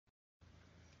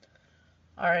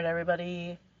Alright,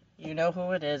 everybody, you know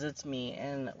who it is, it's me,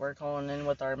 and we're calling in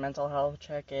with our mental health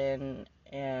check-in,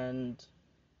 and,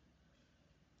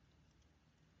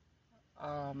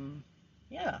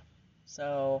 yeah,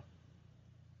 so,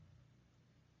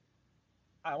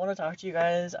 I want to talk to you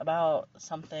guys about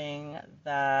something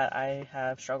that I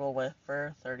have struggled with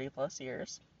for 30 plus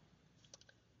years,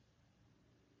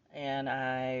 and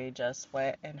I just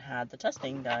went and had the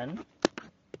testing done,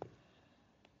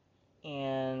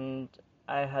 and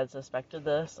I had suspected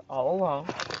this all along,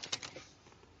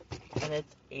 and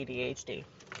it's ADHD,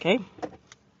 okay?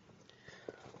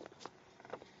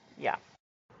 Yeah.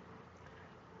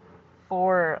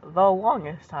 For the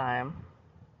longest time,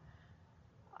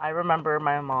 I remember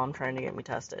my mom trying to get me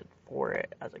tested for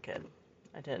it as a kid.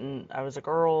 I was a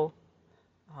girl,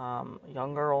 a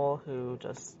young girl who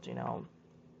just,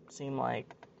 seemed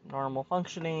like normal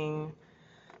functioning.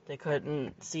 They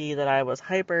couldn't see that I was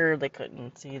hyper. They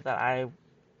couldn't see that I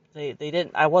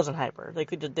wasn't hyper. They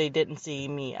didn't see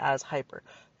me as hyper.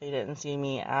 They didn't see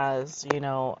me as,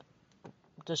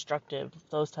 destructive,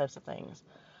 those types of things.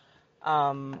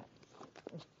 But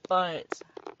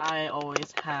I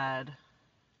always had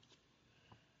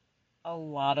a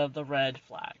lot of the red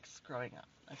flags growing up.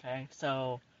 Okay,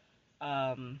 so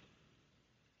now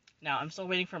I'm still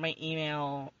waiting for my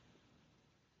email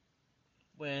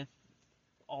with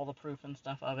all the proof and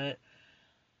stuff of it.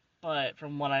 But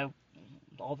from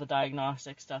all the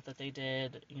diagnostic stuff that they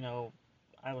did,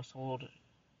 I was told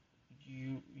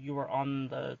you were on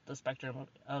the spectrum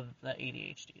of the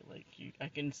ADHD. Like I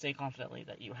can say confidently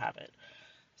that you have it.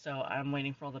 So I'm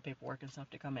waiting for all the paperwork and stuff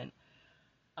to come in.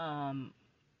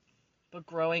 But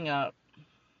growing up,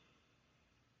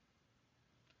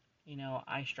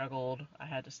 I struggled. I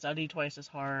had to study twice as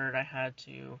hard. I had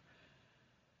to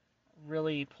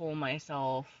really pull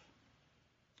myself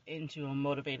into a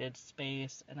motivated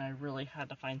space, and I really had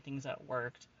to find things that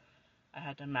worked. I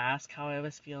had to mask how I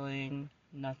was feeling.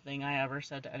 Nothing I ever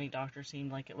said to any doctor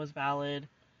seemed like it was valid.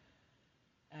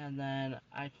 And then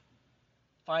I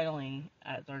finally,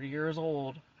 at 30 years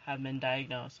old, have been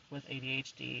diagnosed with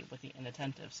ADHD with the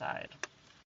inattentive side.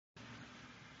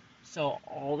 So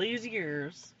all these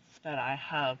years that I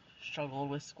have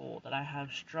struggled with school, that I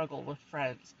have struggled with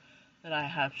friends, that I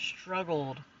have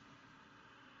struggled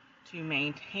to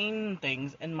maintain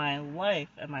things in my life,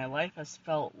 and my life has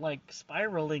felt like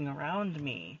spiraling around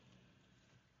me.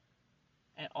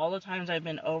 And all the times I've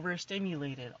been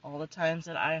overstimulated, all the times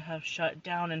that I have shut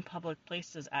down in public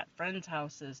places, at friends'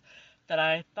 houses, that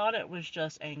I thought it was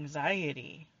just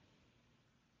anxiety.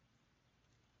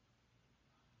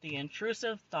 The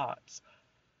intrusive thoughts,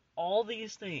 all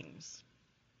these things.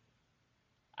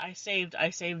 I saved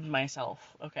myself.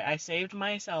 Okay, I saved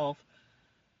myself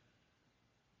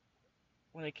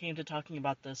when it came to talking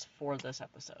about this for this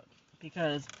episode.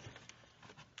 Because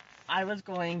I was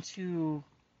going to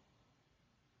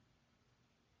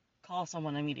call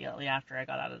someone immediately after I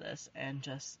got out of this and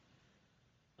just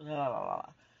blah, blah, blah.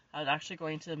 I was actually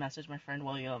going to message my friend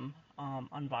William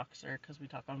on Voxer, because we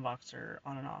talk on Voxer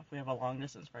on and off. We have a long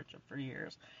distance friendship for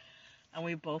years, and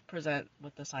we both present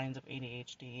with the signs of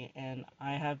ADHD, and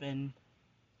I have been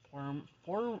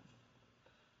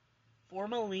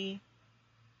formally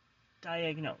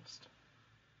diagnosed,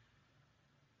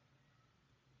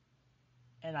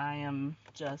 and I am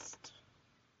just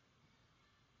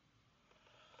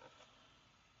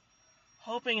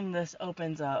hoping this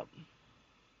opens up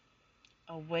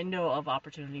a window of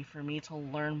opportunity for me to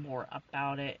learn more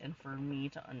about it, and for me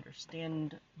to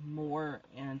understand more,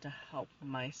 and to help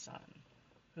my son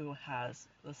who has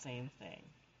the same thing.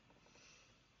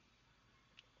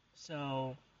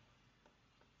 So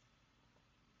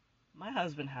my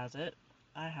husband has it,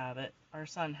 I have it, our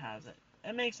son has it.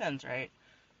 It makes sense, right?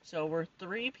 So we're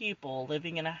 3 people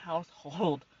living in a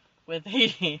household with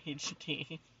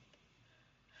ADHD.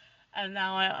 And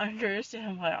now I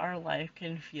understand why our life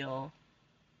can feel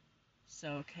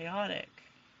so chaotic.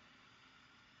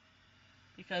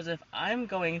 Because if I'm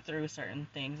going through certain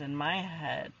things in my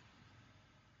head,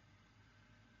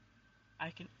 I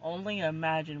can only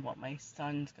imagine what my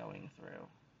son's going through.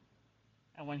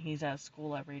 And when he's at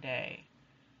school every day.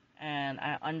 And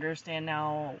I understand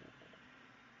now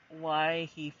why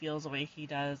he feels the way he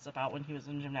does about when he was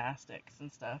in gymnastics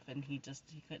and stuff, and he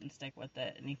couldn't stick with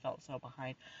it, and he felt so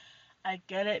behind. I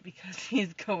get it, because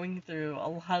he's going through a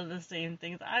lot of the same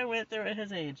things I went through at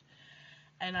his age.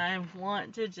 And I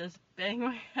want to just bang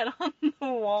my head on the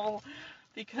wall,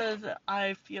 because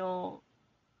I feel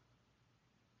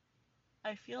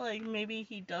like maybe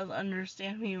he does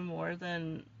understand me more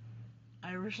than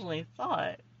I originally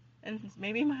thought. And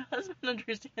maybe my husband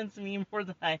understands me more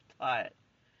than I thought.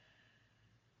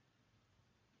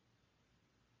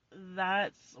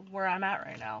 that's where I'm at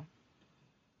right now.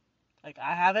 Like,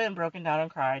 I haven't broken down and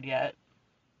cried yet.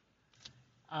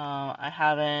 I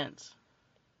haven't,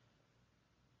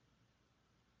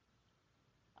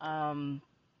 um,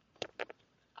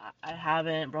 I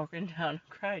haven't broken down and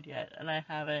cried yet, and I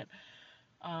haven't,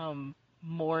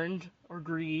 mourned or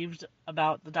grieved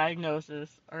about the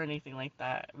diagnosis or anything like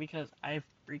that because I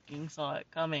freaking saw it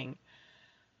coming.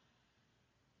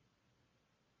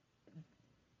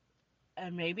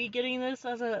 And maybe getting this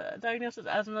as a diagnosis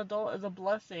as an adult is a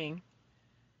blessing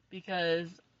because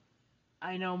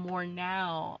I know more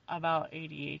now about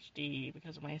ADHD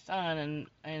because of my son,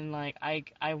 and like I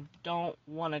don't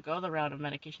want to go the route of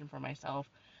medication for myself,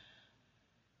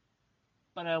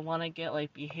 but I want to get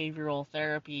like behavioral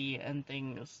therapy and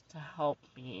things to help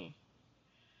me.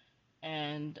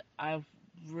 And I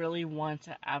really want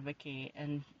to advocate,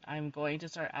 and I'm going to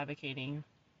start advocating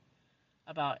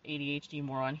about ADHD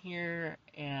more on here,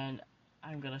 and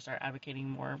I'm going to start advocating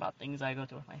more about things I go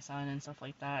through with my son and stuff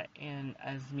like that, and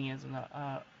as me as an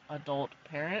adult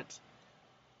parent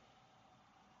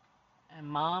and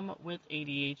mom with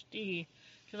ADHD,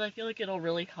 because I feel like it'll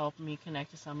really help me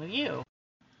connect to some of you.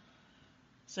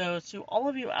 So to all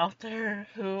of you out there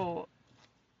who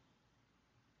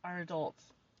are adults,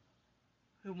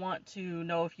 who want to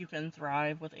know if you can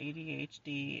thrive with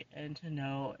ADHD and to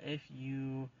know if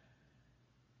you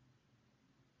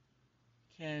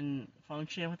can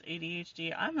function with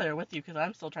ADHD, I'm there with you because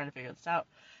I'm still trying to figure this out.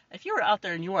 If you are out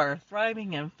there and you are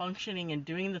thriving and functioning and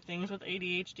doing the things with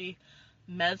ADHD,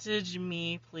 message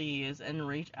me, please, and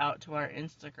reach out to our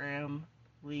Instagram,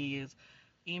 please.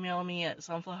 Email me at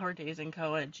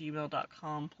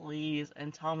sunflowerdaysandco@gmail.com, please,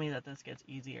 and tell me that this gets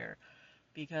easier.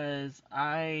 Because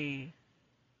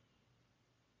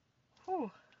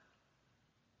whew,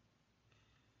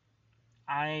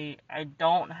 I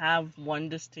don't have one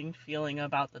distinct feeling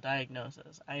about the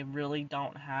diagnosis. I really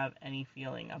don't have any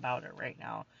feeling about it right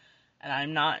now. And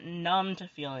I'm not numb to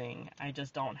feeling. I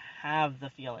just don't have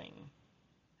the feeling.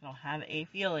 I don't have a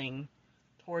feeling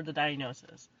toward the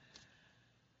diagnosis.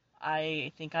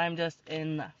 I think I'm just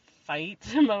in fight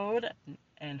mode,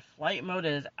 and flight mode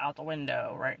is out the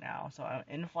window right now. So I'm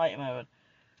in flight mode.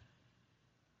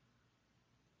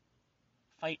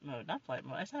 Fight mode, not flight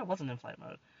mode. I said I wasn't in flight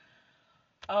mode.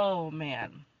 Oh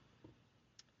man.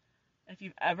 If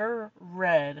you've ever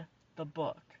read the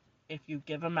book, If You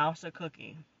Give a Mouse a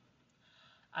Cookie,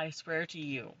 I swear to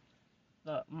you,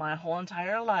 my whole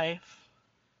entire life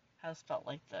has felt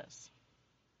like this.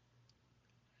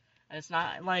 And it's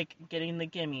not like getting the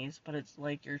gimmies, but it's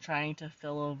like you're trying to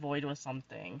fill a void with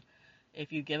something.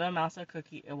 If you give a mouse a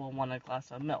cookie, it will want a glass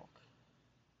of milk.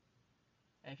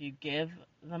 If you give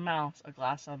the mouse a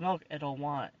glass of milk, it'll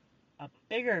want a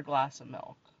bigger glass of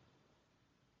milk.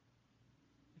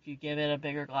 If you give it a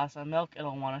bigger glass of milk,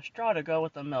 it'll want a straw to go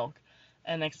with the milk,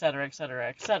 and etc., etc.,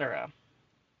 etc.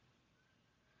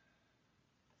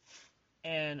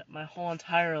 And my whole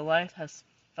entire life has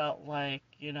felt like,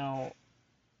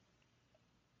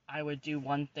 I would do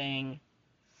one thing,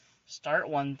 start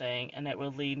one thing, and it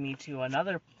would lead me to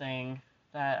another thing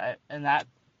and that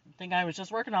thing I was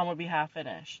just working on would be half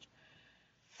finished.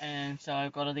 And so I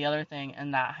go to the other thing,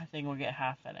 and that thing will get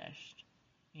half finished.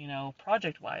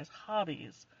 Project-wise,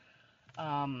 hobbies.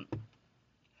 And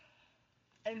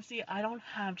see, I don't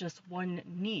have just one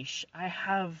niche. I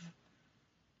have,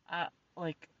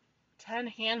 like, 10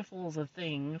 handfuls of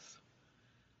things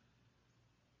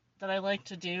that I like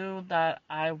to do, that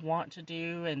I want to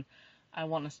do, and I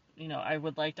want to, I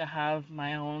would like to have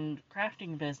my own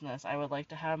crafting business. I would like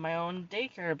to have my own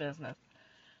daycare business.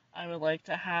 I would like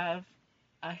to have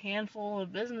a handful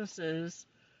of businesses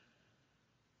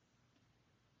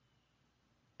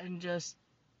and just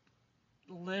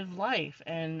live life.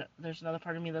 And there's another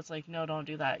part of me that's like, no, don't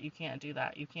do that. You can't do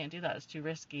that. You can't do that. It's too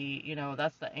risky.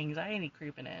 That's the anxiety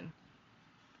creeping in.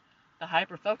 The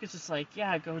hyper focus is like,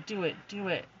 yeah, go do it. Do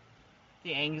it.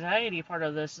 The anxiety part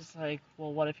of this is like,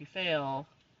 well, what if you fail?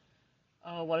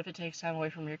 Oh, what if it takes time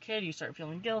away from your kid? You start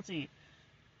feeling guilty.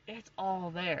 It's all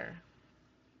there.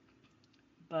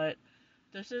 But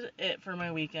this is it for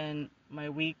my weekend, my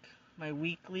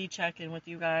weekly check-in with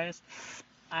you guys.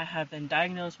 I have been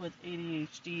diagnosed with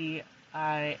ADHD.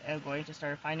 I am going to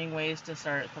start finding ways to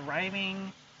start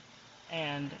thriving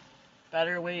and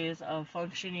better ways of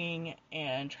functioning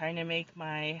and trying to make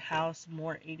my house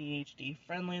more ADHD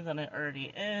friendly than it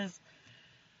already is.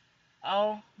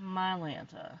 Oh, my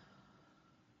Lanta.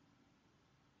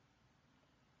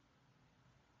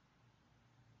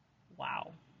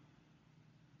 Wow.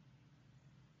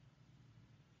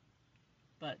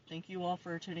 But thank you all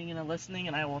for tuning in and listening,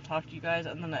 and I will talk to you guys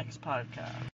in the next podcast.